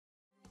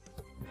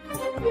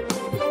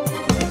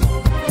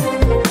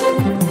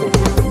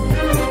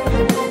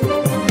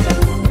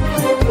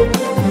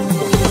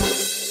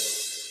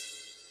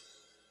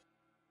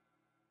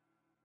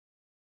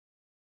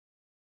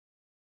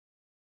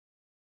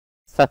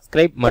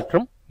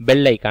மற்றும்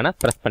பெல் ஐகானை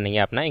பிரஸ் பண்ணீங்க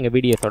அப்படின்னா எங்க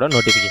வீடியோஸோட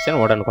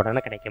நோட்டிஃபிகேஷன்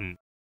உடனுக்குடனே கிடைக்கும்.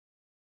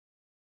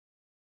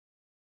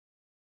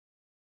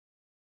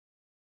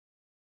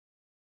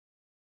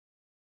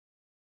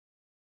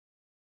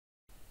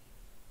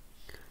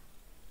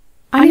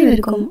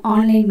 அனைவருக்கும்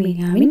ஆன்லைன்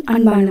மீடியாவின்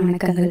அன்பான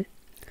வணக்கங்கள்.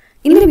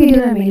 இந்த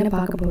வீடியோவில் நம்ம என்ன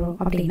பார்க்க போகிறோம்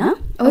அப்படின்னா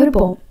ஒரு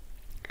போம்.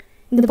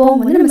 இந்த போம்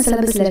வந்து நம்ம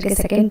சிலபஸில் இருக்க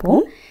செகண்ட்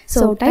போம்.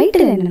 ஸோ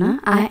டைட்டில் என்னன்னா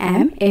ஐ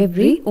ஆம்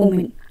every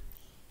woman.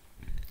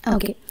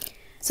 Okay,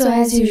 so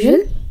as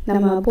usual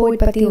நம்ம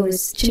போய்ட் பற்றி ஒரு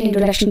சின்ன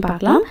இன்ட்ரோடக்ஷன்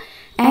பார்க்கலாம்.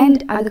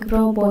 அண்ட்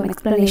அதுக்கப்புறம் போம்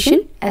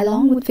explanation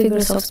along with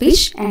figures of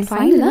speech and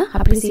ஃபைனலாக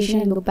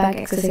appreciation and book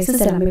back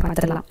exercises எல்லாமே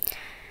பார்த்துடலாம்.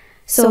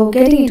 ஸோ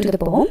கெட்டிங் இன்டு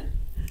தி போம்.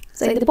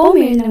 ஸோ இந்த போம்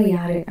எழுதினவங்க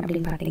யார்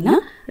அப்படின்னு பார்த்தீங்கன்னா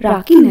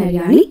ராக்கி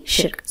நரியானி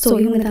ஷிர்க். ஸோ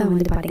இவங்க தான்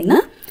வந்து பார்த்தீங்கன்னா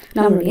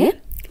நம்மளுடைய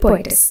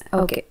போய்டஸ்.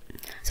 ஓகே,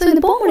 ஸோ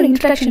இந்த போமோட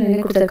இன்ட்ரடக்ஷன்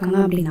என்ன கொடுத்துருக்காங்க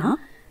அப்படின்னா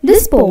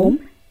this poem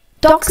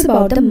talks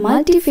about the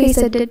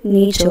multifaceted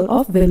nature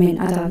of women.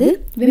 அதாவது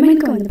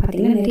விமெனுக்கு வந்து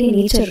பார்த்தீங்கன்னா நிறைய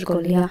நேச்சர் இருக்கும்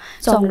இல்லையா.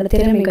 ஸோ அவங்களோட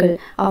திறமைகள்,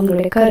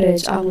 அவங்களுடைய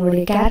கரேஜ்,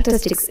 அவங்களுடைய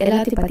கேரக்டரிஸ்டிக்ஸ்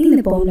எல்லாத்தையும் பற்றி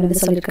இந்த போமில் வந்து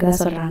சொல்லியிருக்கிறதா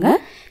சொல்கிறாங்க.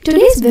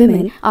 Today's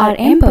women are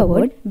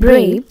empowered,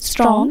 brave,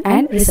 strong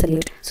and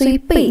resolute. So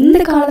இப்போ இந்த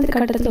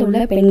காலகட்டத்தில்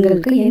உள்ள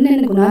பெண்களுக்கு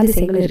என்னென்ன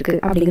குணாதிசயங்கள்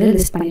இருக்குது அப்படிங்கிறத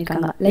லிஸ்ட்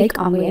பண்ணியிருக்காங்க. லைக்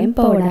அவங்க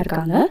எம்பவர்டாக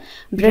இருக்காங்க,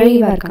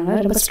 பிரேவாக இருக்காங்க,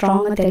 ரொம்ப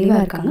ஸ்ட்ராங்காக தெளிவாக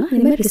இருக்காங்க,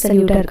 அதேமாதிரி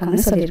ரிசல்யூட்டாக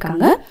இருக்காங்கன்னு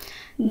சொல்லியிருக்காங்க.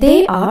 They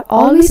are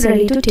always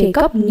ready to take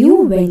up new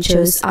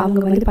ventures.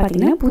 அவங்க வந்து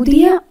பார்த்தீங்கன்னா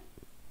புதிய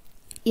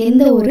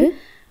எந்த ஒரு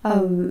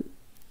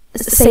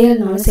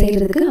செயல்னாலும்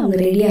செய்கிறதுக்கு அவங்க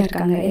ரெடியாக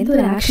இருக்காங்க. எந்த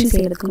ஒரு ஆக்ஷன்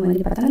செய்கிறதுக்கும்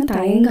வந்து பார்த்தீங்கன்னா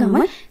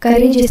தயங்காமல்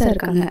கரேஜியஸாக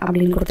இருக்காங்க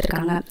அப்படின்னு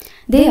கொடுத்துருக்காங்க.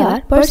 They are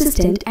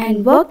persistent and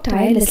work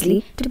tirelessly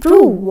to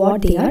prove what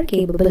they are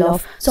capable of.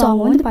 So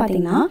அவங்க வந்து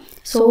பார்த்தீங்கன்னா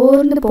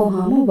சோர்ந்து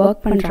போகாமல்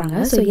ஒர்க் பண்ணுறாங்க.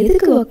 ஸோ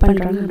எதுக்கு ஒர்க்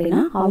பண்ணுறாங்க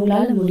அப்படின்னா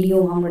அவங்களால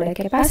முடியும், அவங்களோட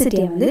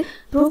கெப்பாசிட்டியை வந்து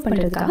ப்ரூவ்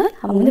பண்ணுறதுக்காக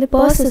அவங்க வந்து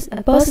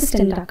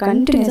பர்சிஸ்டண்ட்டாக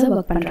கண்டினியூஸாக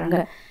ஒர்க் பண்ணுறாங்க.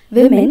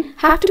 Women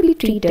have to be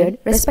treated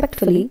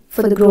respectfully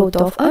for the growth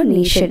of a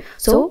nation.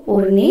 So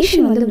ஒரு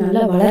நேஷன் வந்து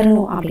நல்லா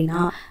வளரணும்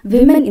அப்படின்னா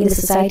விமன் இந்த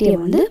சொசைட்டியை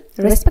வந்து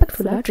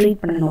ரெஸ்பெக்ட்ஃபுல்லாக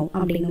ட்ரீட் பண்ணணும்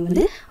அப்படின்னு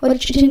வந்து ஒரு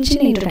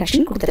சின்ன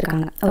இன்ட்ரடக்ஷன்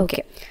கொடுத்துருக்காங்க.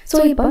 ஓகே, ஸோ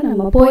இப்போ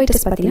நம்ம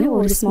போய்டஸ் பார்த்தீங்கன்னா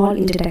ஒரு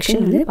ஸ்மால்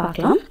இன்ட்ரடக்ஷன் வந்து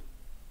பார்க்கலாம்.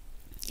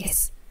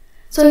 எஸ்,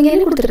 ஸோ இங்கே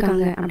என்ன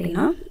கொடுத்துருக்காங்க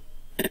அப்படின்னா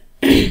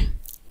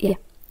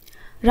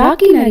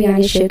Rakhi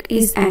Nariani Shirke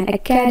is an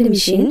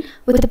academician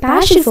with a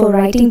passion for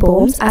writing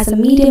poems as a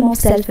medium of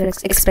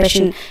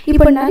self-expression.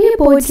 இப்போ நிறைய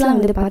போய்ட்ஸ்லாம்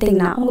வந்து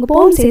பார்த்தீங்கன்னா அவங்க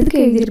போம்ஸ் எதுக்கு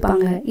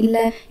எழுதியிருப்பாங்க,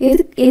 இல்லை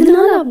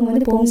எதனால அவங்க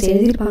வந்து போம்ஸ்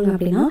எழுதியிருப்பாங்க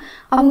அப்படின்னா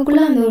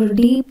அவங்களுக்குள்ள அந்த ஒரு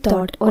டீப்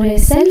தாட், ஒரு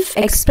செல்ஃப்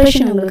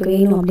எக்ஸ்பிரஷன் அவங்களுக்கு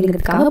வேணும்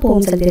அப்படிங்கிறதுக்காக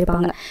போம்ஸ்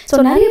எழுதியிருப்பாங்க.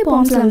 ஸோ நிறைய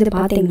போம்ஸில் வந்து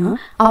பார்த்தீங்கன்னா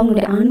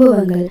அவங்களுடைய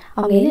அனுபவங்கள்,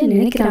 அவங்க என்ன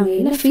நினைக்கிறாங்க,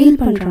 என்ன ஃபீல்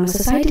பண்ணுறாங்க,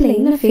 சொசைட்டியில்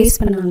என்ன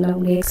ஃபேஸ் பண்ணாங்க,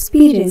 அவங்களுடைய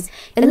எக்ஸ்பீரியன்ஸ்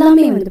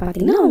எல்லாமே வந்து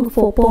பார்த்தீங்கன்னா அவங்க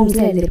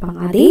போம்ஸில் எழுதியிருப்பாங்க.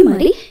 அதே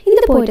மாதிரி இந்த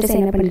போய்டஸ்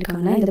என்ன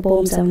பண்ணியிருக்காங்கன்னா இந்த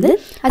போம்ஸை வந்து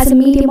as a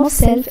medium of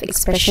self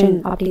expression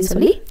அப்படின்னு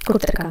சொல்லி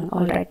கொடுத்துருக்காங்க.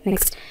 Alright,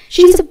 next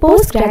she is a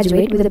post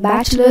graduate with a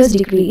bachelor's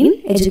degree in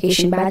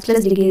education.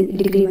 Bachelors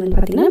degree வந்து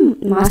பார்த்தீங்கன்னா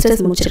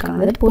மாஸ்டர்ஸ் முடிச்சிருக்காங்க,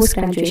 அதாவது போஸ்ட்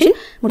கிராஜுவேஷன்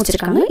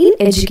முடிச்சிருக்காங்க in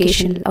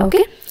education.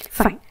 Okay,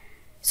 fine.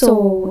 So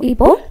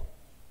இப்போ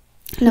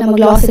நம்ம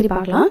கிளாசரி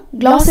பார்க்கலாம்.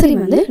 கிளாசரி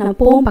வந்து நான்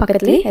போம்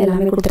பக்கத்துலேயே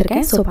எல்லாமே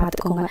கொடுத்துருக்கேன். ஸோ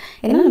பார்த்துக்கோங்க,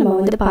 ஏன்னா நம்ம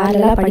வந்து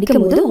பேரலாக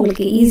படிக்கும்போது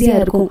உங்களுக்கு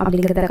ஈஸியாக இருக்கும்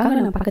அப்படிங்கிறதுக்காக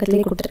நான்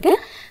பக்கத்துலேயே கொடுத்துருக்கேன்.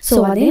 ஸோ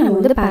அதே நம்ம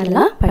வந்து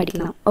பேரலாக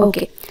படிக்கலாம்.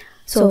 ஓகே,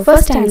 ஸோ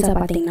ஃபர்ஸ்ட்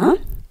ஆன்சர் பார்த்தீங்கன்னா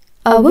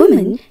A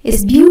woman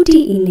is beauty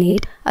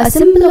innate, a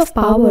symbol of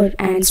power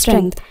and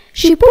strength.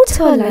 She puts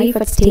her life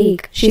at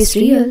stake. She is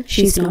real,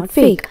 she is not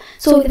fake.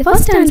 So இது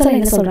ஃபர்ஸ்ட் ஆன்சர்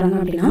என்ன சொல்கிறாங்க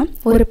அப்படின்னா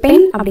ஒரு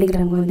பெண்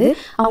அப்படிங்கிறவங்க வந்து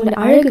அவங்களோட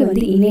அழகு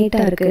வந்து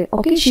இன்னேட்டாக இருக்குது.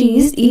 Okay, she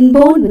is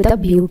இன்போர்ன் with a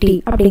beauty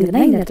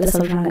அப்படிங்கிறத இந்த இடத்துல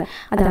சொல்கிறாங்க.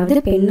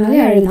 அதாவது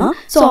பெண்ணாலே அழகுதான்.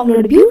 ஸோ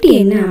அவங்களோட பியூட்டி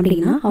என்ன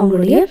அப்படின்னா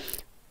அவங்களுடைய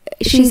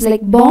ஷீ இஸ்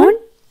லைக் பார்ன்,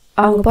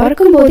 அவங்க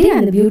பிறக்கும் போதே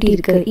அந்த பியூட்டி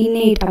இருக்குது,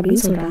 இன்னேட்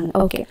அப்படின்னு சொல்கிறாங்க.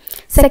 Okay,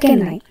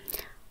 second line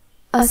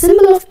a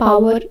symbol of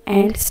power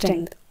and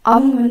strength.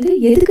 அவங்க வந்து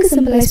எதுக்கு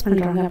சிம்பிளைஸ்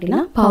பண்ணுறாங்க அப்படின்னா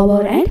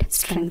power and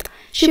strength.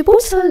 she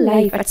puts her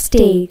life at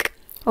stake.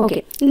 Okay,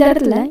 இந்த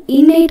இடத்துல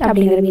innate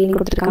அப்படிங்கிற மீனிங்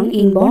கொடுத்துருக்காங்க.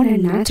 inborn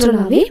and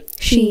நேச்சுரலாகவே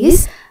she is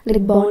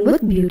like born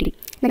with beauty.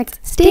 Next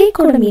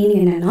ஸ்டேக்கோட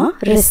meaning என்னன்னா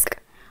ரிஸ்க்.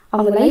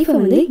 அவங்க லைஃப்பை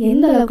வந்து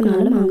எந்த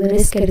அளவுக்குனாலும் அவங்க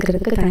ரிஸ்க்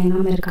எடுக்கிறதுக்கு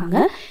தயங்காமல்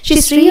இருக்காங்க. she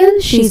is real,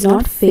 she is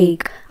not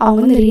fake. அவங்க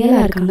வந்து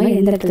ரியலாக இருக்காங்க,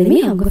 எந்த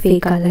இடத்துலையுமே அவங்க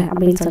ஃபேக்காக இல்லை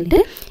அப்படின்னு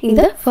சொல்லிட்டு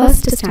இந்த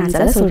ஃபர்ஸ்ட்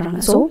ஸ்டான்ஸில் சொல்கிறாங்க.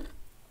 ஸோ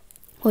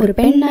ஒரு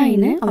பெண்ணா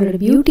என்ன, அவங்களோட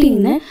பியூட்டி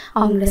என்ன,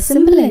 அவங்களோட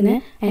சிம்பிள் என்ன,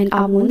 அண்ட்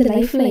அவங்க வந்து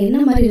லைஃப்பில் என்ன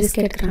மாதிரி ரிஸ்க்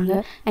எடுக்கிறாங்க,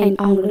 அண்ட்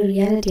அவங்களோட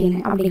ரியாலிட்டி என்ன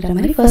அப்படிங்கிற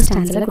மாதிரி ஃபர்ஸ்ட்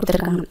ஸ்டான்ஸில்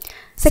கொடுத்துருக்காங்க.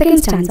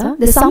 Second stanza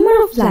the summer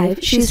of life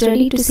she is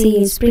ready to see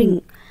in spring.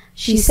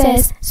 She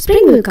says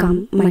spring will come,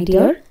 my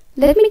dear,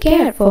 let me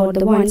care for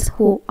the ones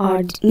who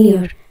are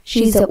near.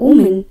 She is a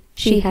woman,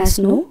 she has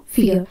no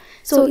fear.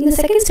 So இந்த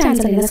second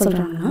ஸ்டான்ஸில் என்ன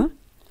சொல்கிறாங்கன்னா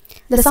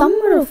the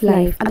summer of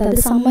life, அதாவது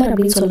summer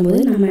அப்படின்னு சொல்லும்போது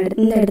நம்ம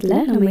இந்த இடத்துல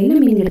நம்ம என்ன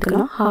மீனிங்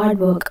எடுக்கணும்,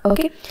 ஹார்ட் ஒர்க்.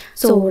 ஓகே,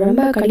 ஸோ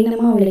ரொம்ப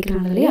கடினமாக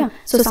உழைக்கிறாங்க இல்லையா.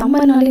 ஸோ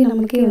சம்மர்னாலே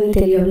நமக்கே வந்து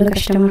தெரியும் எவ்வளோ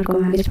கஷ்டமாக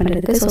இருக்கும் மேனேஜ்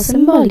பண்ணுறதுக்கு. ஸோ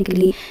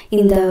சிம்பாலிக்கலி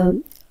இந்த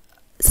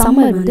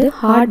சம்மர் வந்து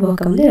ஹார்ட்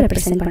ஒர்க்கை வந்து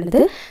ரெப்ரசென்ட்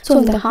பண்ணுது. ஸோ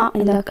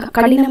இந்த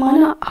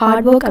கடினமான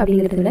ஹார்ட் ஒர்க்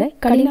அப்படிங்கிறத விட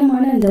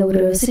கடினமான இந்த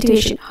ஒரு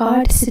சிச்சுவேஷன்,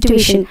 ஹார்ட்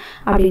சிச்சுவேஷன்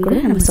அப்படின்னு கூட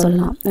நம்ம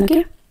சொல்லலாம்.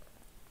 ஓகே,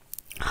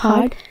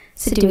 ஹார்ட்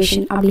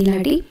சிச்சுவேஷன் அப்படி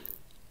இல்லாட்டி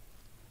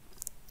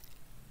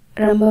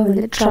ரொம்ப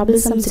வந்து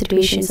ட்ரபிள்சம்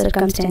சிச்சுவேஷன்,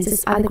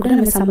 சர்க்கம்ஸ்டான்சஸ், அது கூட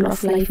நம்ம சம்மர்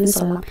ஆஃப் லைஃப்னு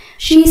சொல்லலாம்.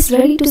 She is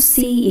ready to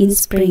see in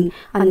spring.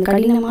 அந்த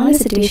கடினமான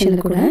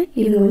சிச்சுவேஷனில் கூட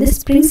இவங்க வந்து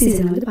ஸ்ப்ரிங்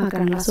சீசன் வந்து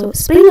பார்க்குறாங்களா. ஸோ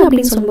ஸ்ப்ரிங்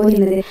அப்படின்னு சொல்லும்போது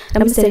என்னது,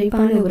 ரொம்ப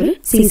செழிப்பான ஒரு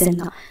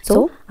சீசன் தான். ஸோ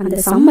அந்த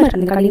சம்மர்,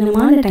 அந்த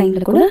கடினமான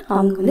டைமில் கூட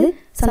அவங்க வந்து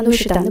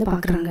சந்தோஷத்தை வந்து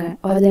பார்க்குறாங்க.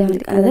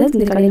 அதாவது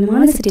இந்த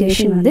கடினமான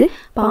சிச்சுவேஷன் வந்து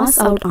பாஸ்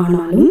அவுட்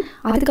ஆனாலும்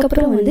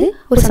அதுக்கப்புறம் வந்து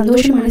ஒரு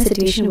சந்தோஷமான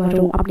சிச்சுவேஷன்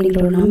வரும்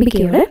அப்படிங்கிற ஒரு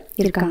நம்பிக்கையோட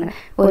இருக்காங்க.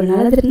 ஒரு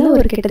நல்லது இருந்தால்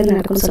ஒரு கெட்டது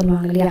நடக்கும்னு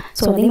சொல்லுவாங்க இல்லையா.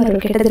 ஸோ அதே மாதிரி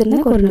ஒரு கெட்டது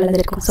இருந்தால் ஒரு நல்லது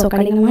இருக்கும். ஸோ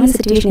கடினமான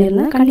சிச்சுவேஷன்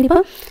இருந்தால்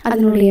கண்டிப்பாக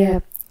அதனுடைய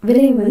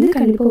விளைவு வந்து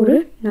கண்டிப்பாக ஒரு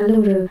நல்ல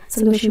ஒரு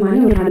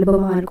சந்தோஷமான ஒரு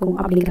அனுபவமாக இருக்கும்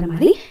அப்படிங்கிற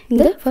மாதிரி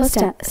இந்த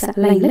ஃபர்ஸ்ட்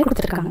லைனில்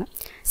கொடுத்துருக்காங்க.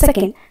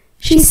 Second,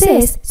 she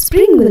says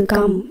spring will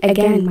come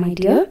again my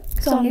dear.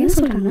 So அவங்க என்ன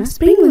சொல்கிறாங்கன்னா,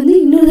 ஸ்ப்ரிங் வந்து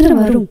இன்னொரு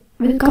தடவை வரும்,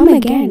 will come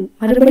again,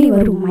 மறுபடியும்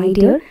வரும் my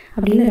dear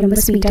அப்படின்னு ரொம்ப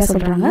ஸ்வீட்டாக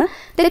சொல்கிறாங்க.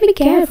 let me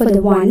care for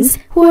the ones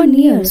who are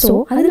near. So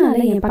அதனால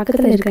என்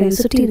பக்கத்தில் இருக்கிற, என்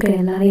சுற்றி இருக்கிற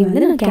எல்லாரையும்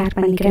வந்து நான் கேர்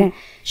பண்ணிக்கிறேன்.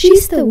 she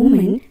is the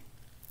woman,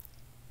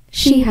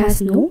 she has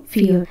no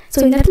fear. So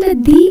இந்த இடத்துல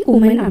தி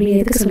உமன் அப்படின்னு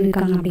எதுக்கு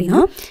சொல்லியிருக்காங்க அப்படின்னா,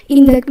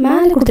 இந்த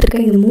மேலே கொடுத்துருக்க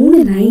இந்த 3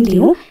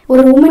 லைன்லேயும்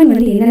ஒரு உமன்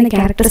வந்து என்னென்ன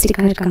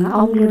கேரக்டரிஸ்டிக்காக இருக்காங்க,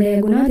 அவங்களுடைய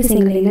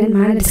குணாதிசயங்கள் என்னென்னு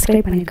மேலே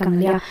டிஸ்கிரைப் பண்ணியிருக்காங்க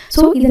இல்லையா.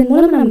 ஸோ இதன்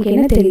மூலம் நமக்கு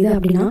என்ன தெரியுது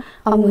அப்படின்னா,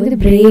 அவங்க வந்து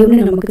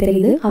பிரேவ்னு நமக்கு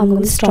தெரியுது, அவங்க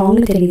வந்து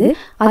ஸ்ட்ராங்னு தெரியுது.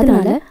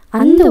 அதனால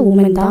அந்த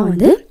உமன் தான்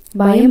வந்து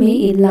பயமே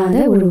இல்லாத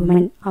ஒரு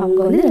உமன், அவங்க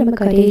வந்து ரொம்ப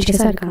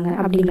கரேஜியஸாக இருக்காங்க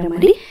அப்படிங்கிற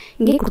மாதிரி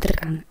இங்கே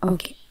கொடுத்துருக்காங்க.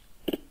 Okay,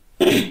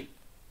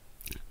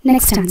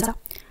 next answer.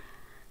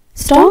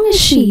 Strong is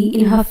she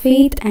in her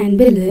faith and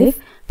belief,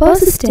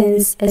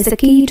 persistence is the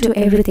key to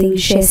everything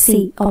she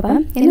sees. அப்போ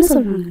என்ன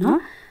சொல்கிறாங்கன்னா,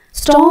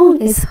 strong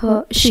is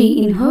she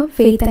in her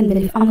faith and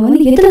belief. அவங்க வந்து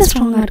எதில்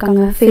ஸ்ட்ராங்காக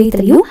இருக்காங்க,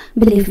 ஃபெய்த்லையும்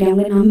பிலீஃப்லையும்,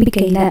 அவங்க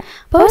நம்பிக்கையில்.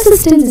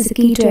 Persistence is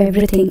key to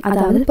every thing.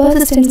 அதாவது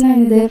பர்சிஸ்டன்ஸ்னால்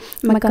என்னது,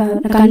 நம்ம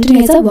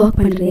கண்டினியூஸாக ஒர்க்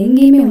பண்ணுறது,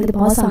 எங்கேயுமே வந்து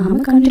பாஸ்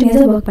ஆகாமல்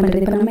கண்டினியூஸாக ஒர்க்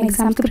பண்ணுறது. இப்போ நம்ம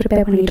எக்ஸாம்ஸ்க்கு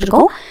ப்ரிப்பேர் பண்ணிகிட்டு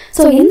இருக்கோம்.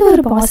 ஸோ எந்த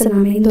ஒரு பாஸ்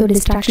இல்லாமல், எந்த ஒரு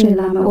டிஸ்ட்ராக்ஷன்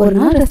இல்லாமல், ஒரு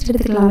நாள் ரெஸ்ட்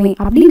எடுத்துக்கலாமே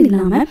அப்படின்னு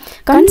இல்லாமல்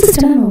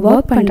கன்சிஸ்டண்டாக நம்ம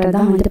ஒர்க் பண்ணுறது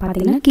தான் வந்து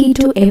பார்த்திங்கன்னா கீ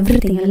டு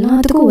எவ்ரி திங்.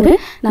 எல்லாத்துக்கும் ஒரு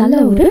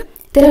நல்ல ஒரு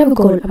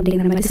திறவுகோல்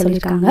அப்படிங்கிற மாதிரி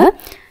சொல்லியிருக்காங்க.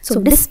 So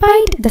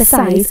despite the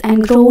sighs and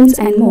groans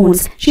and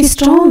moans, she is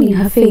strong in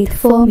her faith,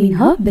 firm in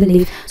her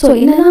belief. So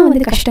என்னதான்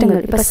வந்து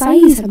கஷ்டங்கள், இப்போ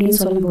sighs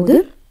அப்படின்னு சொல்லும்போது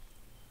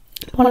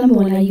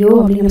புலம்புவோம், ஐயோ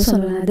அப்படின்னு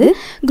சொல்லலாது.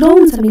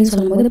 groans அப்படின்னு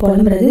சொல்லும்போது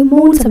புலம்புறது,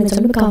 moans அப்படின்னு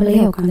சொல்லும்போது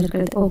கவலையாக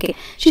உட்காந்துருக்கிறது. Okay,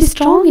 she is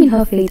strong in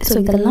her faith. So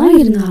இதெல்லாம்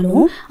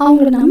இருந்தாலும்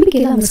அவங்களோட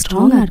நம்பிக்கையில் அவங்க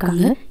ஸ்ட்ராங்காக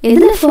இருக்காங்க.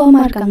 எதில்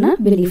ஃபேர்மாக இருக்காங்கன்னா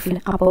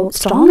பிலீஃபில். அப்போது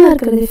ஸ்ட்ராங்காக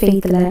இருக்கிறது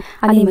ஃபெய்த்தில்,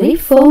 அதே மாதிரி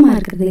ஃபேர்மாக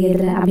இருக்கிறது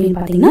எதில் அப்படின்னு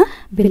பார்த்தீங்கன்னா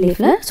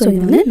பிலீஃபில். ஸோ இதை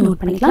வந்து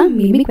நோட் பண்ணிக்கலாம்,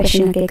 மேபி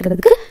கொஸ்டின்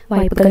கேட்கறதுக்கு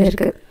வாய்ப்புகள்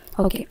இருக்குது.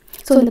 ஓகே,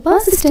 ஸோ இந்த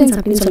பர்சிஸ்டன்ஸ்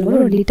அப்படின்னு சொல்லும்போது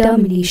ஒரு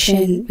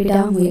டிட்டர்மினேஷன்,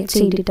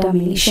 விடாமுயற்சி,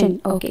 டிட்டர்மினேஷன்.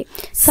 ஓகே,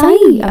 சை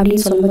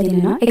அப்படின்னு சொல்லும்போது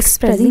என்னன்னா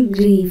எக்ஸ்பிரஸிங்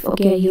கிரீஃப்.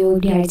 ஓகே, ஐயோ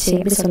இப்படி ஆயிடுச்சு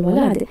அப்படி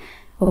சொல்லுவோம்ல அது.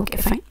 Okay,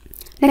 fine.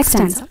 Next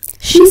answer,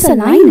 she's a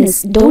லைனஸ்,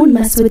 don't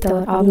mess with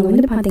her. அவங்க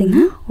வந்து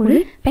பார்த்தீங்கன்னா ஒரு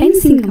பெண்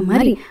சிங்கம்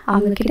மாதிரி,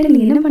 அவங்க கிட்ட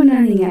நீங்கள் என்ன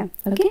பண்ணாதீங்க,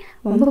 ஓகே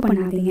ரொம்ப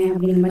பண்ணாதீங்க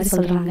அப்படிங்கிற மாதிரி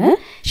சொல்கிறாங்க.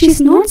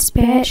 She's not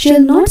spare,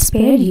 Sheel not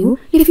spare you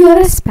if you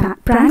are a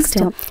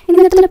prankster. இந்த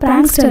இடத்துல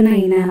பிராங்க்ஸ்டர்னா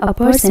என்ன, a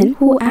person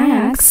who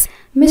acts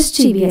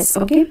மிஸ்சீவியஸ்.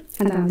 Okay,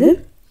 அதாவது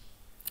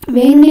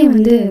வேணே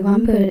வந்து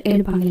வம்பு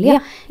எடுப்பாங்க இல்லையா,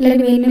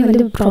 இல்லாட்டி வேணே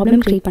வந்து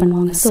ப்ராப்ளம் க்ரியேட்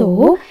பண்ணுவாங்க. ஸோ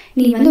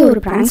நீ வந்து ஒரு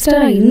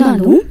பிராங்க்ஸ்டராக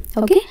இருந்தாலும்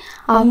ஓகே,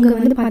 அவங்க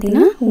வந்து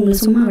பார்த்தீங்கன்னா உங்களை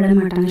சும்மா விட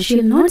மாட்டாங்க. she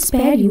will not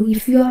spare you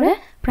if you are a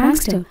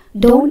prankster.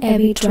 Don't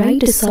ever try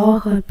to saw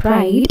her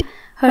pride,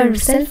 her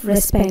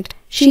self-respect.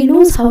 She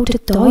knows how to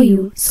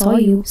saw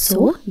you,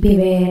 so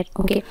beware.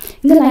 Okay,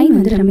 இந்த லைன்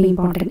வந்து ரொம்ப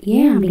இம்பார்ட்டன்ட்.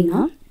 ஏன்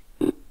அப்படின்னா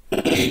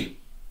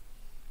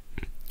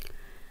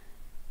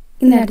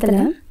இந்த இடத்துல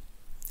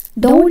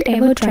don't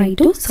ever try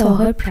to saw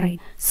her pride.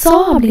 saw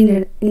அப்படிங்கிற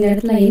இந்த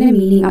இடத்துல என்ன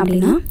மீனிங்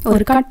அப்படின்னா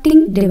ஒரு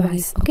கட்டிங்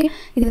டிவைஸ். ஓகே,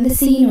 இது வந்து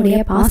சீனுடைய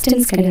பாஸ்ட்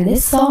டென்ஸ் கிடையாது.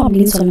 saw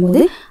அப்படின்னு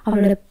சொல்லும்போது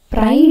அவளோட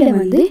ப்ரைடை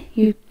வந்து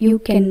யூ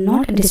கேன்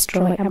நாட்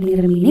டிஸ்ட்ராய்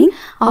அப்படிங்கிற மீனிங்.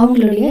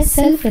 அவங்களுடைய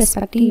self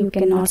ரெஸ்பெக்டையும் you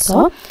can not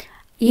saw.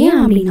 ஏன்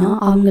அப்படின்னா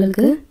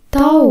அவங்களுக்கு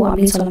தாவ்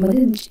அப்படின்னு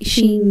சொல்லும்போது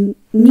ஷீ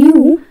நியூ.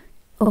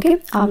 ஓகே,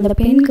 அந்த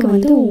பெண்ணுக்கு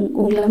வந்து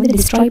உங்களை வந்து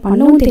டிஸ்ட்ராய்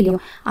பண்ணவும் தெரியும்,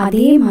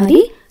 அதே மாதிரி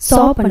சா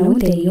பண்ணவும்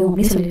தெரியும்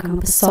அப்படின்னு சொல்லியிருக்காங்க.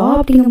 இப்போ சா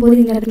அப்படிங்கும்போது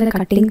இந்த இடத்துல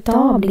கட்டிங், தா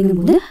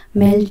அப்படிங்கும்போது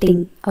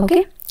melting. Okay,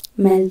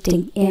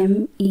 melting,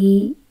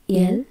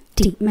 MELT,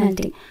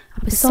 melting.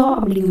 அப்போ சா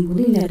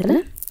அப்படிங்கும்போது இந்த இடத்துல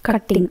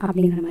கட்டிங்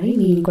அப்படிங்கிற மாதிரி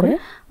மீனிங் கூட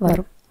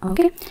வரும்.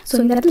 ஓகே, ஸோ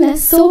இந்த இடத்துல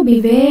ஸோ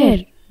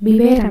பிவேர்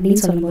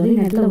அப்படின்னு சொல்லும்போது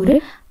இந்த இடத்துல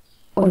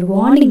ஒரு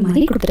வார்னிங்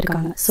மாதிரி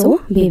கொடுத்துருக்காங்க. So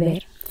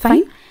beware.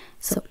 Fine.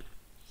 So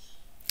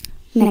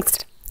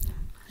next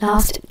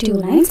last 2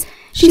 lines.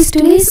 She's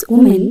today's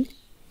woman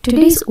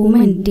today's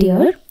woman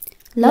dear,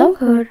 love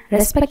her,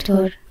 respect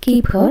her,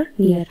 keep her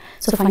near.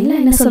 So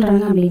ஃபைனலாக என்ன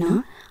சொல்கிறாங்க அப்படின்னா,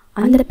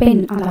 அந்த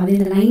பெண், அதாவது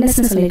இந்த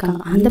லைனஸ்ன்னு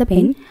சொல்லியிருக்காங்க, அந்த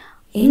பெண்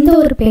எந்த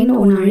ஒரு பெண்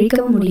உன்னை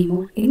அழிக்கவும் முடியுமோ,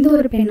 எந்த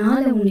ஒரு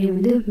பெண்ணால் உன்னை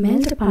வந்து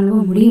மெல்ட்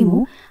பண்ணவும் முடியுமோ,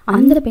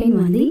 அந்த பெண்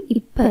வந்து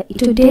இப்போ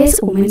டுடேஸ்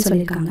உமன்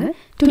சொல்லியிருக்காங்க.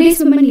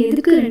 டுடேஸ் உமன்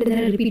எதுக்கு 2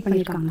 தடவை ரிப்பீட்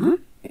பண்ணியிருக்காங்கன்னா,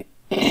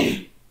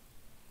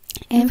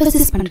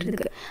 எம்பசிஸ்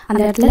பண்ணுறதுக்கு,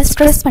 அந்த இடத்துல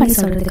ஸ்ட்ரெஸ் பண்ணி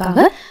சொல்கிறதுக்காக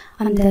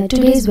அந்த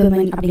டுடேஸ்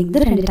உமன்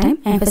அப்படிங்கிறது 2 டைம்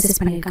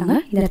எம்பசிஸ் பண்ணியிருக்காங்க.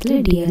 இந்த இடத்துல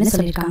டியர்னு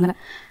சொல்லியிருக்காங்க.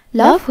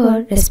 Love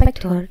her,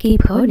 respect her,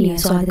 keep her near.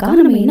 So அதுக்காக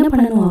நம்ம என்ன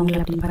பண்ணணும் அவங்கள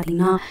அப்படின்னு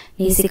பார்த்தீங்கன்னா,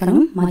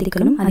 நேசிக்கணும்,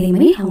 மதிக்கணும், அதே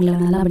மாதிரி அவங்கள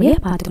நல்லபடியாக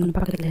பார்த்துக்கணும்,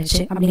 பக்கத்தில்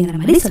வச்சு அப்படிங்கிற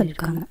மாதிரி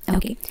சொல்லியிருக்காங்க.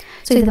 ஓகே,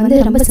 ஸோ இது வந்து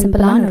ரொம்ப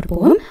சிம்பிளான ஒரு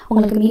போம்.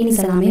 உங்களுக்கு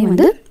மீனிங்ஸ் எல்லாமே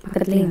வந்து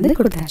பக்கத்துலேயே வந்து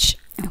கொடுத்தாச்சு.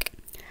 ஓகே,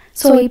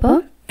 ஸோ இப்போ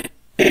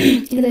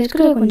இதில்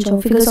இருக்கிற கொஞ்சம்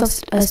ஃபிகர்ஸ்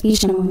ஆஃப்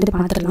ஸ்பீச் நம்ம வந்து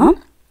பார்த்துடலாம்.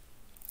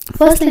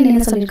 ஃபர்ஸ்ட் லைன்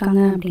என்ன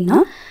சொல்லியிருக்காங்க அப்படின்னா,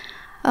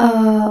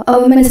 a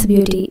woman is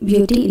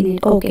beauty in it.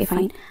 Okay,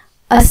 fine.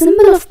 A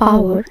symbol of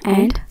power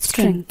and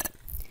strength.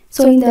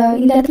 So இந்த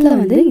இடத்துல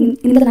வந்து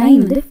இந்த லைன்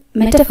வந்து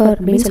மெட்டஃபர்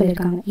அப்படின்னு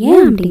சொல்லியிருக்காங்க.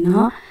 ஏன்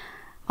அப்படின்னா,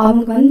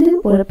 அவங்க வந்து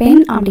ஒரு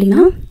பெண்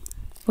அப்படின்னா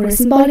ஒரு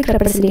symbolic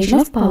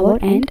representation of power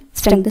and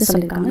strength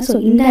சொல்லியிருக்காங்க. ஸோ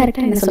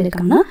இன்டைரக்டாக என்ன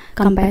சொல்லியிருக்காங்கன்னா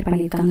கம்பேர்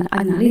பண்ணியிருக்காங்க.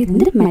 அதனால இது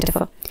வந்து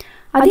மெட்டஃபர்.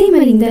 அதே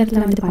மாதிரி இந்த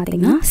இடத்துல வந்து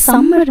பார்த்தீங்கன்னா,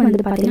 சம்மர்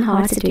வந்து பார்த்தீங்கன்னா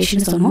ஹார்ட்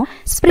சிச்சுவேஷன் சொல்லணும்.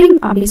 ஸ்ப்ரிங்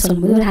அப்படின்னு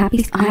சொல்லும்போது ஒரு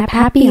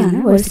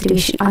ஹாப்பியான ஒரு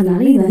சிச்சுவேஷன்.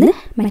 அதனால இது வந்து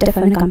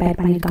மெட்டஃபர்னு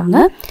கம்பேர்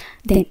பண்ணியிருக்காங்க.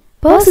 தென்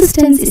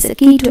persistence is a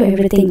key to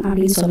everything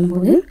அப்படின்னு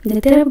சொல்லும்போது இந்த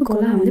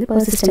திறவுகோலாக வந்து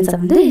persistence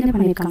வந்து என்ன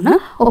பண்ணியிருக்காங்கன்னா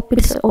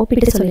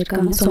ஒப்பிட்டு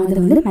சொல்லியிருக்காங்க. ஸோ அது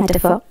வந்து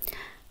metaphor.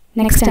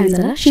 Next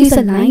answer, she is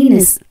a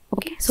lioness.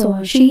 Okay, so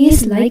she is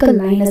like a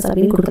lioness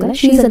அப்படின்னு கொடுக்கல,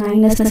 she is a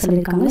lionessன்னு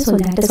சொல்லியிருக்காங்க. So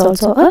that is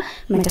also a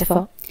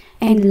metaphor.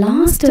 And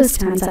last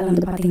ஸ்டான்ஸாக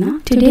வந்து பார்த்தீங்கன்னா,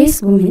 டுடேஸ்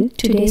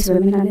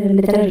உமன் வந்து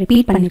 2 தடவை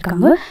ரிப்பீட்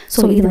பண்ணியிருக்காங்க. ஸோ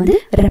இது வந்து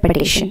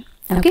ரெப்படேஷன்.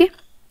 Okay,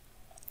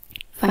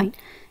 fine.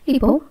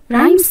 இப்போது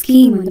ரைம்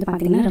ஸ்கீம் வந்து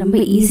பார்த்திங்கன்னா ரொம்ப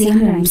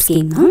ஈஸியான ரைம்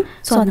ஸ்கீம் தான்.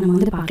 ஸோ அதை நம்ம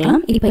வந்து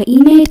பார்க்கலாம். இப்போ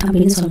இன்னேட்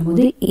அப்படின்னு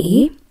சொல்லும்போது ஏ,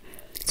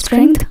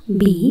 ஸ்ட்ரென்த்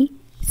பி,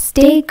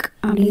 ஸ்டேக்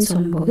அப்படின்னு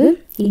சொல்லும்போது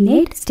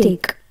இன்னேட்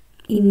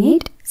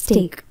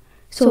ஸ்டேக்.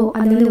 ஸோ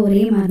அது வந்து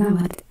ஒரே மாதிரி தான்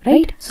வருது,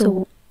 ரைட்? ஸோ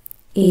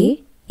ஏ.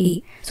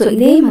 ஸோ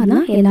இதே மாதிரி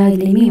தான் எல்லா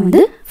இதுலேயுமே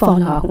வந்து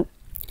ஃபாலோ ஆகும்.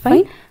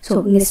 ஃபைன். ஸோ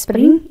இங்கே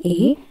ஸ்ப்ரிங் ஏ,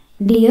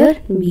 dear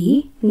B,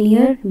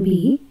 near B,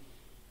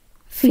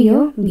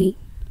 fear B,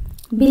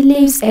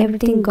 believes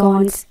everything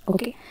gones.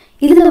 Okay,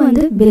 இதில்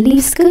வந்து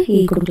believes-க்கு ஏ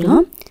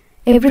கொடுக்கலாம்,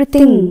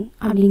 everything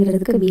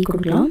அப்படிங்கிறதுக்கு பி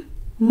கொடுக்கலாம்,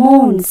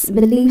 mourns,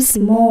 believes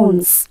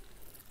mourns,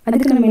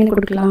 அதுக்கு நம்ம என்ன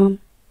கொடுக்கலாம்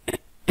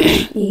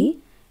ஏ,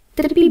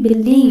 திருப்பி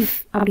believe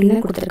அப்படின்னு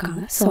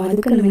கொடுத்துருக்காங்க. ஸோ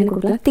அதுக்கு நம்ம என்ன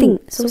கொடுக்கலாம் திங்,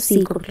 ஸோ சி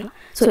கொடுக்கலாம்.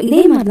 ஸோ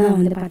இதே மாதிரி தான்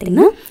வந்து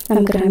பார்த்திங்கன்னா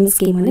நமக்கு ரைமிங்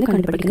ஸ்கீம் வந்து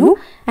கண்டுபிடிக்கணும்.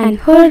 அண்ட்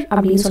ஹர்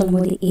அப்படின்னு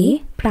சொல்லும்போது ஏ,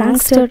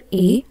 prankster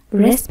ஏ,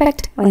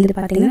 ரெஸ்பெக்ட் வந்து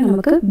பார்த்திங்கன்னா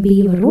நமக்கு பி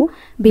வரும்,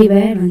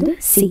 beware வந்து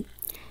C.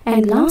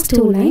 And last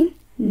 2 line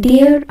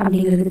dear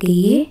அப்படிங்கிறதுக்கு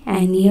ஏ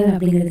அண்ட் நியர்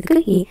அப்படிங்கிறதுக்கு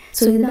ஏ.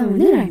 ஸோ இதுதான்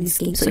வந்து ரைமிங்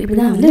ஸ்கீம். ஸோ இப்படி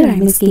தான் வந்து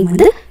ரைமிங் ஸ்கீம்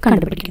வந்து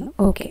கண்டுபிடிக்கணும்.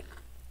 ஓகே,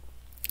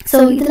 ஸோ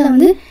இதில்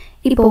வந்து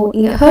இப்போது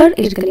இங்கே ஹர்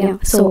இருக்கு இல்லையா,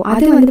 ஸோ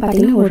அது வந்து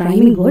பார்த்திங்கன்னா ஒரு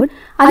ரைமிங் வேர்ட்.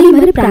 அதே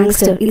மாதிரி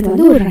prankster இது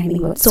வந்து ஒரு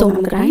ரைமிங் வேர்ட். ஸோ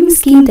நமக்கு ரைமிங்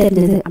ஸ்கீம்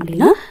தெரிஞ்சது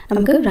அப்படின்னா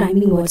நமக்கு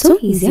ரைமிங் வேர்ட்ஸும்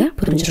ஈஸியாக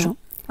புரிஞ்சிடும்.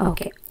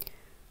 ஓகே,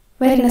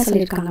 வேறு என்ன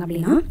சொல்லியிருக்காங்க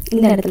அப்படின்னா,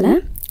 இந்த இடத்துல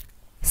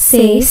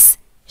சேஸ்,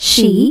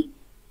 ஷீ,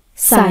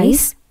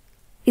 சைஸ்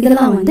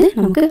இதெல்லாம் வந்து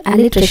நமக்கு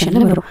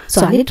அலிட்ரேஷனில் வரும். ஸோ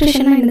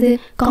அலிட்ரேஷனாக என்னது,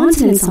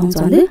 கான்சனன்ட் சவுண்ட்ஸ்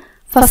வந்து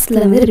ஃபர்ஸ்ட்டில்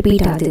வந்து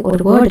ரிப்பீட் ஆகுது.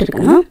 ஒரு வேர்டு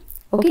இருக்குன்னா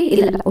ஓகே,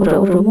 இல்லை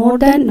ஒரு மோர்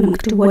தேன்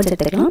நமக்கு 2 வேர்ட்ஸ்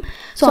எடுத்துக்கலாம்.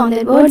 ஸோ அந்த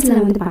வேர்ட்ஸில்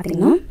வந்து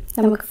பார்த்திங்கன்னா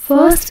நமக்கு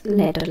ஃபர்ஸ்ட்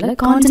லெட்டரில்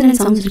கான்சனன்ட்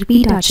சவுண்ட்ஸ்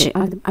ரிப்பீட் ஆச்சு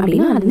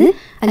அப்படின்னா அது வந்து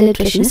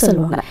அலிட்ரேஷன்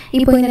சொல்லுவாங்க.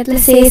 இப்போ இந்த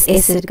இடத்துல சேஸ்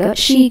எஸ் இருக்குது,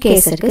 ஷீக்கு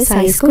எஸ் இருக்குது,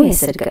 சைஸ்க்கும்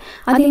எஸ் இருக்குது.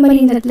 அதே மாதிரி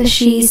இந்த இடத்துல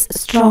ஷீஸ்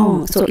ஸ்ட்ராங்,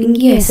 ஸோ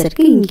இங்கேயும் எஸ்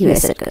இருக்குது, இங்கேயும்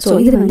எஸ் இருக்குது. ஸோ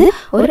இது வந்து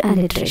ஒரு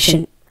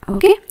அலிட்ரேஷன்.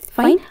 Okay,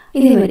 fine.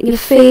 இதே மாதிரி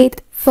இங்கே ஃபேத்,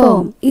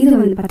 firm இது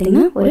வந்து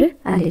பார்த்தீங்கன்னா ஒரு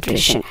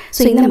alliteration.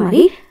 ஸோ இந்த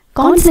மாதிரி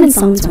கான்சனன்ட்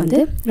சவுண்ட்ஸ் வந்து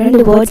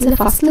 2 வேர்ட்ஸில்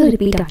ஃபர்ஸ்ட்டில்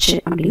ரிப்பீட் ஆச்சு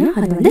அப்படின்னா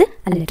அது வந்து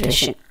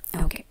alliteration.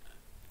 ஓகே,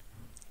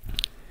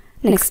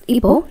 நெக்ஸ்ட்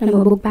இப்போது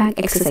நம்ம புக்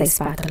பேக் எக்ஸசைஸ்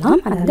பார்த்துடலாம்.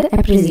 அதாவது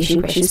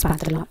அப்ரிசியேஷன் கொஷின்ஸ்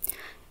பார்த்துடலாம்.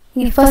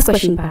 இங்கே ஃபர்ஸ்ட்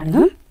கொஷின்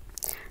பாருங்கள்.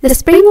 The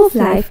spring of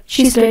life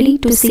she is ready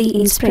to see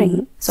in spring.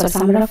 So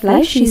summer of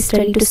life she is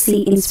ready to see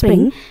in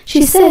spring.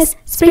 She says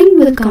spring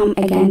will come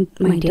again,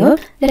 my dear.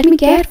 Let me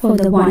care for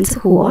the ones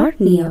who are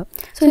near.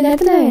 So இந்த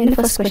இடத்துல என்ன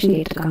first question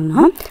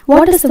கேட்டிருக்காங்கன்னா,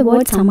 what does the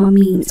word summer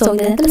mean? So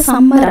இந்த இடத்துல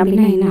summer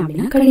அப்படின்னா என்ன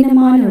அப்படின்னா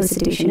கடினமான ஒரு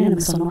சுச்சுவேஷன்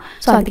நம்ம சொன்னோம்.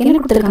 ஸோ அதுக்கு என்ன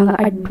கொடுத்துருக்காங்க,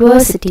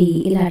 அட்வர்சிட்டி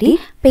இல்லாட்டி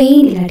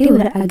பெயின் இல்லாட்டி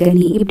ஒரு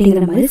அகனி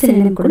இப்படிங்கிற மாதிரி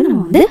சில கூட நம்ம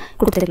வந்து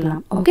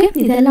கொடுத்துருக்கலாம். ஓகே,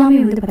 இது எல்லாமே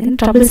வந்து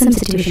பார்த்தீங்கன்னா ட்ரபிள்சம்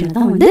சுச்சுவேஷனை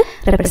தான் வந்து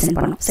ரெப்ரசென்ட்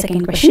பண்ணணும்.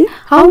 Second question,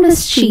 how does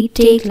she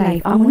take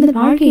life? அவங்க வந்து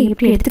வாழ்க்கையை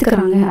எப்படி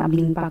எடுத்துக்கிறாங்க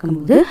அப்படின்னு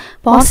பார்க்கும்போது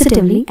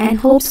positively and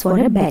hopes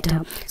for a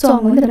better. So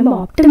அவங்க வந்து ரொம்ப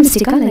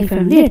ஆப்டமிஸ்டிக்காக லைஃப்பை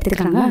வந்து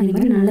எடுத்துக்கிறாங்க. அதே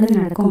மாதிரி நல்லது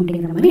நடக்கும்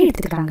அப்படிங்கிற மாதிரி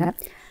எடுத்துக்கிறாங்க.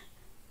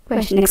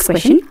 Next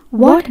question.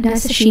 What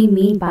does she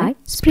mean by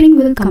spring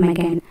will come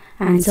again?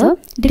 Answer.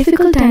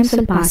 Difficult times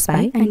will pass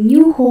by and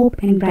new hope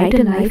and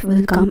brighter life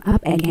will come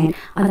up again.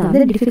 அதாவது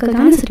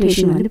டிஃபிகல்ட்டான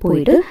சிச்சுவேஷன் வந்து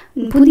போயிட்டு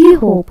புதிய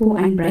ஹோப்பு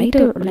அண்ட்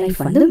பிரைட்டர் லைஃப்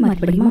வந்து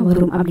மறுபடியும்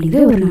வரும்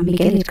அப்படிங்கிற ஒரு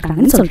நம்பிக்கையில்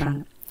இருக்கிறாங்கன்னு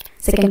சொல்கிறாங்க.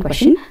 Second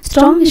question.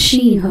 Strong is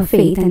she in her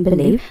faith and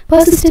belief.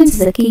 Persistence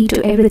is the key to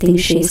everything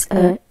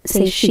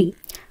says she.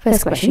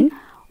 First question.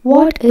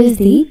 What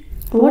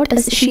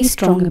is she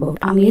strong about?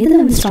 அவங்க எதில்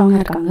வந்து ஸ்ட்ராங்காக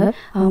இருக்காங்க?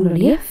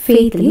 அவங்களுடைய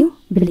ஃபெய்த்லையும்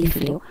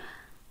பிலீஃப்லையும்.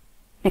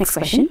 Next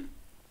question.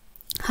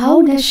 How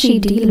does she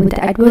deal with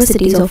the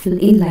adversities of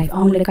in life?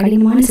 அவங்களுடைய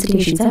கடினமான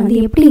சிச்சுவேஷன்ஸை வந்து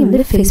எப்படி வந்து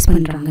ஃபேஸ்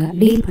பண்ணுறாங்க,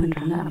 டீல்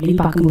பண்ணுறாங்க அப்படின்னு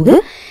பார்க்கும்போது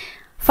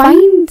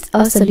finds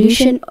a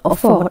solution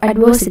for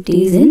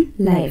adversities in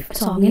life.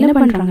 So அவங்க என்ன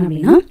பண்ணுறாங்க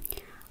அப்படின்னா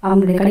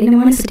அவங்களுடைய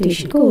கடினமான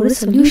சிச்சுவேஷனுக்கு ஒரு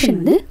சொல்யூஷன்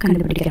வந்து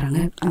கண்டுபிடிக்கிறாங்க.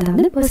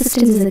 அதாவது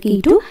persistence is the key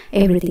to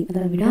everything.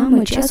 அதாவது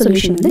விடாமுயற்சியாக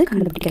சொல்யூஷன் வந்து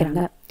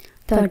கண்டுபிடிக்கிறாங்க.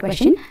 Third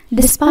question.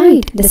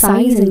 Despite the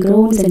sighs and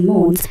groans and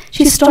moans,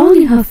 she is strong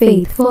in her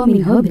faith, firm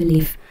in her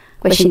belief.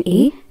 Question A.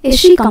 Is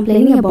she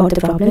complaining about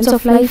the problems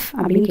of life?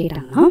 அப்படின்னு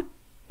கேட்டாங்கன்னா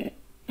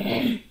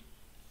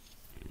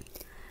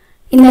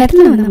இந்த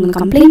இடத்துல வந்து அவங்க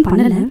complaint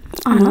பண்ணலை.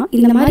 ஆனால்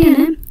இந்த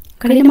மாதிரியான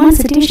கடினமான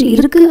சிச்சுவேஷன்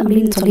இருக்குது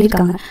அப்படின்னு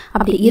சொல்லியிருக்காங்க.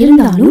 அப்படி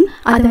இருந்தாலும்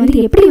அதை வந்து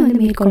எப்படி வந்து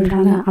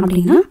மேற்கொள்கிறாங்க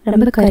அப்படின்னா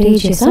ரொம்ப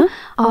கரேஜியஸாக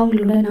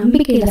அவங்களோட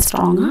நம்பிக்கையில்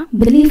ஸ்ட்ராங்காக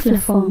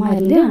பிலீஃபில் ஃபர்மாக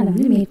இருந்து அதை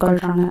வந்து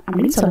மேற்கொள்கிறாங்க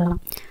அப்படின்னு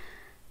சொல்லலாம்.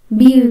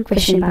 B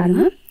question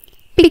பாருங்க.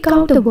 Pick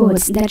out the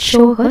words that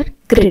show her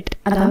grit.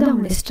 அதாவது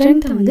அவங்களுடைய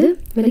ஸ்ட்ரென்த்தை வந்து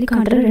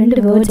வெளிக்காட்டுற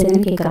 2 வேர்ட்ஸ்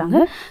என்னன்னு கேட்குறாங்க.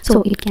 So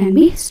it can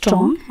be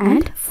strong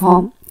and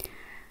form.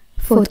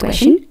 Fourth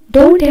question.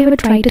 Don't ever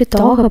try to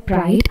thaw her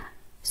pride,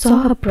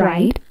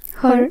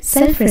 her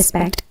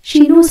self-respect.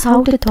 She knows how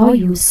to thaw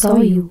you,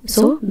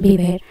 so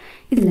beware.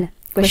 இதில்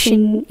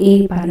question A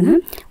பாருங்க.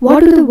 What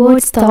do the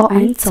words thaw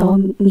and saw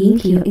mean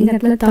here? இந்த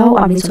இடத்துல thaw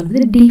அப்படின்னு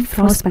சொல்லும்போது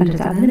defrost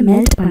பண்ணுறது, அதாவது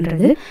melt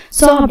பண்ணுறது.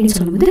 saw அப்படின்னு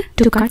சொல்லும்போது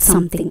to cut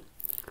something.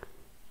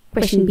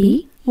 Question B.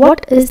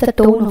 What is the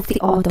tone of the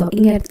author?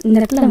 இந்த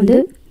இடத்துல வந்து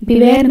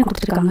பிவேர்னு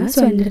கொடுத்துருக்காங்க.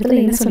 ஸோ இந்த இடத்துல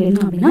என்ன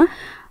சொல்லிடணும் அப்படின்னா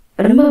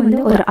ரொம்ப வந்து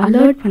ஒரு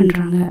அலர்ட்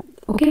பண்ணுறாங்க.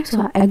 ஓகே, ஸோ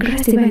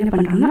அக்ரெசிவாக என்ன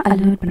பண்ணுறாங்கன்னா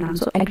அலர்ட் பண்ணுறாங்க.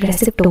 ஸோ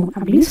அக்ரெசிவ் டோன்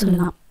அப்படின்னு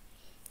சொல்லலாம்.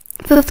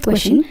 Fifth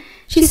question.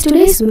 She's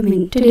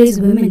today's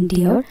women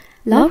dear.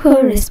 Love her,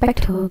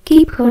 respect her,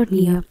 keep her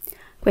near.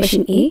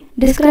 Question A.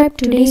 Describe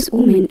today's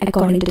women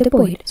according to the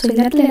poet. So இந்த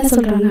இடத்துல என்ன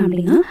சொல்கிறாங்க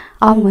அப்படின்னா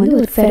அவங்க வந்து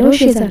ஒரு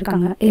ஃபெரோஷியஸாக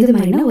இருக்காங்க. எது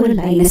மாதிரினா ஒரு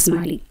லைனஸ்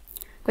மாதிரி.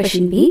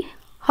 Question B.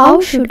 How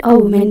should a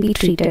woman be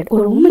treated?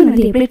 ஒரு உமன்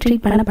வந்து எப்படி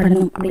ட்ரீட்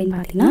பண்ணப்படணும் அப்படின்னு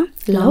பார்த்தீங்கன்னா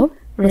லவ்,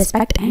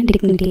 ரெஸ்பெக்ட் அண்ட்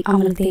டிக்னிட்டி.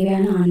 அவங்களுக்கு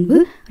தேவையான அன்பு,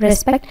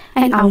 ரெஸ்பெக்ட்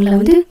அண்ட் அவங்கள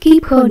வந்து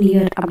கீப் ஹர்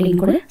நியர் அப்படின்னு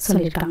கூட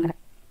சொல்லியிருக்காங்க.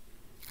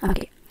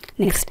 ஓகே,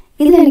 நெக்ஸ்ட்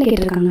இதில் என்ன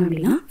கேட்டிருக்காங்க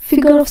அப்படின்னா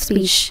ஃபிகர் ஆஃப்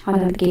ஸ்பீச்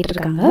அதாவது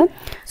கேட்டிருக்காங்க.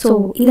 ஸோ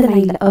இந்த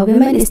லைனில்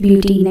விமன் இஸ்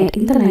பியூட்டி நெட்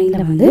இந்த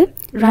லைனில் வந்து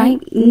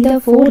இந்த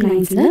 4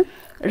 லைன்ஸில்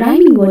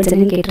ரைமிங் வேர்ட்ஸ்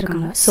என்னன்னு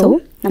கேட்டிருக்காங்க. ஸோ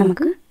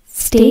நமக்கு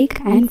ஸ்டேக்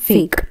அண்ட்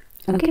ஃபேக்.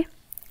 ஓகே,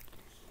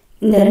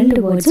 இந்த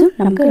 2 வேர்ட்ஸும்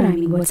நமக்கு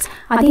ரைமிங் வேர்ட்ஸ்.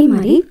 அதே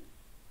மாதிரி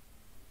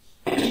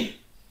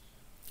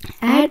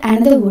add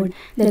another word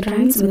that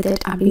rhymes with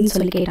it அப்படின்னு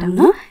சொல்லி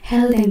கேட்டாங்கன்னா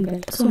health and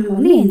wealth. ஸோ நம்ம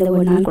வந்து எந்த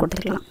வேர்ட்னாலும்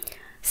கொடுத்துக்கலாம்.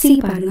 சி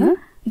பாருங்க.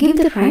 Give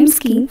the rhyme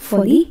scheme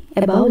for the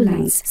above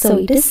lines. So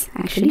it is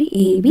actually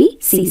A, B,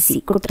 C, C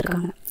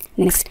கொடுத்துருக்காங்க.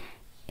 Next,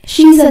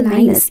 she is a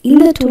linus.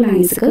 இந்த 2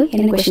 லைன்ஸுக்கு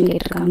என்ன question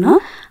கேட்டிருக்காங்கன்னா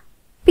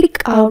pick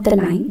out the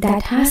line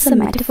that has a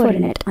metaphor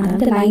in it.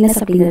 அதாவது லைனஸ்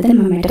அப்படிங்கிறது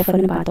நம்ம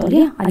மெட்டஃபர்னு பார்த்தோம்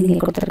இல்லையா, அது இங்கே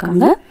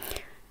கொடுத்துருக்காங்க.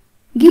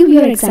 Give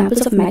your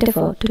examples of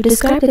metaphor to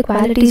describe the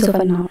qualities of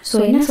a noun. So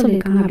என்ன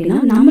சொல்லியிருக்காங்க அப்படின்னா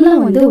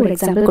நம்மளாம் வந்து ஒரு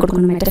எக்ஸாம்பிள்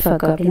கொடுக்கணும்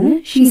மெட்டஃபருக்கு அப்படின்னு.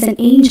 she is an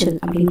angel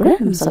அப்படின்னு கூட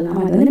நம்ம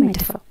சொல்லலாம். அது வந்து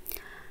metaphor.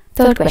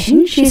 Third question.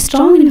 She is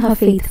strong in her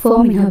faith,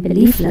 firm in her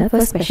belief.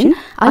 First question.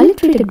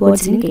 Alliterated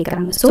words ன்னு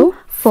கேட்குறாங்க. So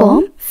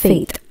firm,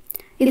 faith.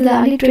 இதில்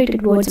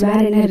alliterated words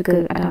வேறு என்ன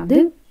இருக்குது, அதாவது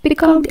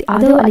pick out the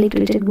other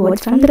alliterated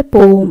words from the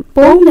poem.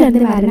 poemல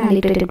இருந்து வேறு என்ன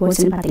alliterated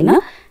wordsன்னு பார்த்தீங்கன்னா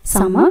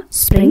summer,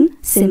 spring,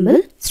 symbol,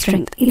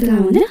 strength.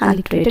 இதெல்லாம் வந்து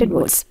alliterated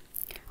words.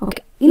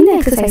 ஓகே, இந்த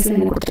எக்ஸசைஸில்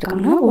என்ன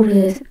கொடுத்துருக்காங்கன்னா ஒரு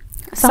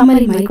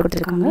சம்மரி மாதிரி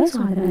கொடுத்துருக்காங்க. ஸோ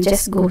அதை நான்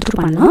ஜஸ்ட் கோ த்ரூ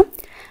பண்ணலாம்.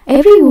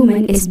 Every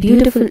woman is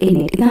beautiful in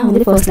it. இதான்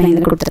வந்து ஃபர்ஸ்ட்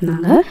லைனில்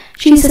கொடுத்துருந்தாங்க.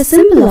 She is a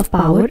symbol of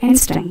power and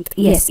strength.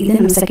 S, இதை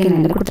நம்ம செகண்ட்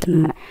லைனில்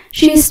கொடுத்துருந்தாங்க.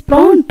 She is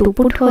prone to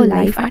put her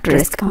life at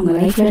risk. அவங்க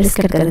லைஃப்பில்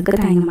ரிஸ்க் எடுக்கிறதுக்கு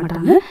தயங்க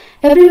மாட்டாங்க.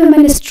 Every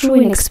woman is true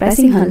in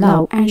expressing her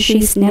love and she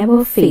is never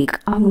fake.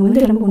 அவங்க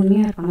வந்து ரொம்ப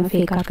உண்மையாக இருப்பாங்க,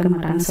 ஃபேக்காக இருக்க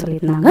மாட்டாங்கன்னு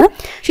சொல்லியிருந்தாங்க.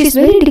 She is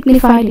very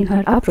dignified in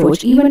her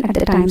approach even at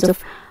the times of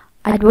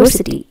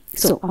adversity.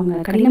 So அவங்க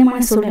கடினமான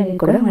சூழ்நிலை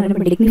கூட அவங்க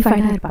ரொம்ப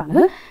டிக்னிஃபைடாக இருப்பாங்க.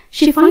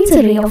 She finds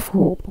a ray of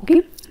hope. Okay,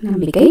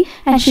 நம்பிக்கை.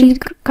 and she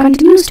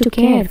continues to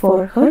care for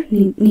her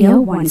near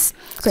ones.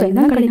 So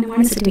எந்த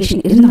கடினமான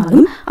சிச்சுவேஷன்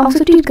இருந்தாலும் அவங்க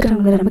சுற்றி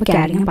இருக்கிறவங்களை ரொம்ப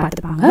கேரிங்காக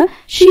பார்த்துப்பாங்க.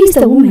 She is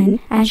the woman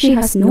and she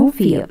has no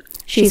fear.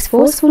 She is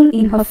forceful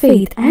in her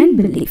faith and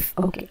belief.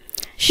 Okay.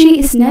 She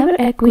is never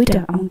a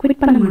quitter. அவங்க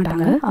quit பண்ண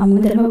மாட்டாங்க. அவங்க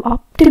வந்து ரொம்ப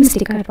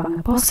ஆப்டிமிஸ்டிக்காக இருப்பாங்க,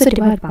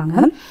 பாசிட்டிவாக இருப்பாங்க.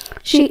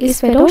 She is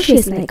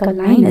ferocious like a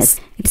lioness.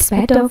 It's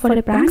better for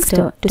a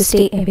prankster to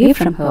stay away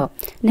from her.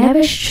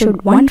 Never should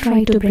one try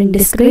to bring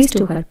disgrace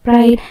to her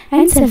pride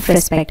and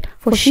self-respect,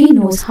 for she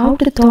knows how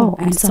to thaw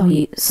and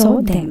saw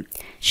them.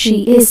 She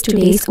is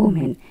today's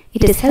woman.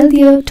 It is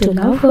healthier to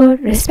love her,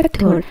 respect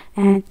her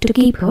and to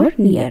keep her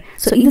near.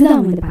 So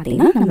இதுதான் வந்து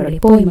பார்த்தீங்கன்னா நம்மளுடைய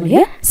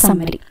போயமுடைய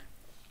summary.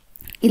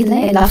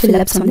 இதில் எல்லா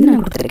fill-ups வந்து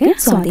நான் கொடுத்துருக்கேன்.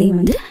 So அதையும்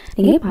வந்து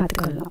நீங்கள்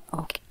பார்த்துக்கொள்ளலாம்.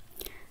 ஓகே,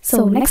 ஸோ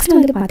நெக்ஸ்ட்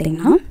வந்து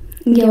பார்த்தீங்கன்னா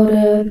இங்கே ஒரு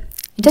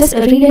ஜஸ்ட்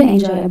ரீட் அண்ட்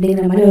என்ஜாய்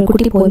அப்படிங்கிற மாதிரி ஒரு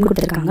குட்டி போயம்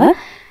கொடுத்துருக்காங்க.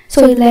 ஸோ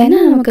இதில் என்ன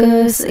நமக்கு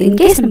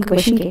இன்கேஸ் நமக்கு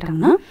கொஷின்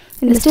கேட்டாங்கன்னா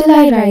இந்த ஸ்டில்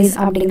ஐ ரைஸ்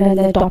அப்படிங்கிற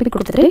அந்த டாபிக்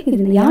கொடுத்துட்டு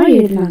இது யார்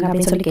எழுதினாங்க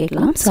அப்படின்னு சொல்லி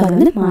கேட்கலாம். ஸோ அது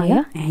வந்து மாயா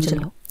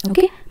Angelo.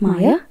 Okay,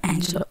 Maya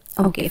Angelo.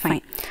 Okay,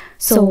 fine.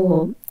 So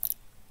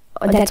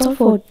that's all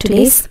for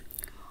today's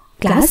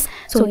class.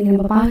 So இங்கே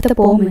நம்ம பார்த்த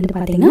போம் வந்து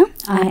பார்த்தீங்கன்னா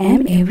ஐ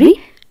ஆம் எவ்ரி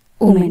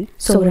உமன்.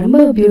 ஸோ ரொம்ப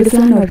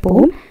பியூட்டிஃபுல்லான ஒரு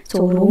போம். ஸோ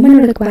ஒரு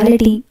உமனோட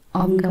குவாலிட்டி,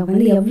 அவங்க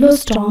வந்து எவ்வளோ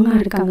ஸ்ட்ராங்காக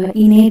இருக்காங்க,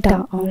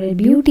 இனேட்டாக அவங்களோட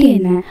பியூட்டி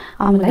என்ன,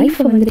 அவங்க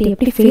லைஃப்பை வந்துட்டு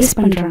எப்படி ஃபேஸ்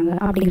பண்ணுறாங்க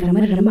அப்படிங்கிற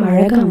மாதிரி ரொம்ப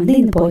அழகாக வந்து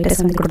இந்த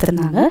போய்டர்ஸ் வந்து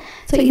கொடுத்துருந்தாங்க.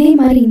 ஸோ இதே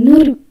மாதிரி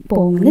இன்னொரு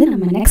போம் வந்து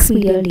நம்ம நெக்ஸ்ட்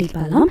வீடியோவில் டீல்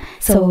பண்ணலாம்.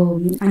 So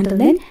until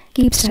then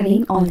keep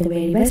studying, all the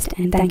very best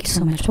and thank you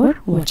so much for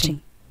watching.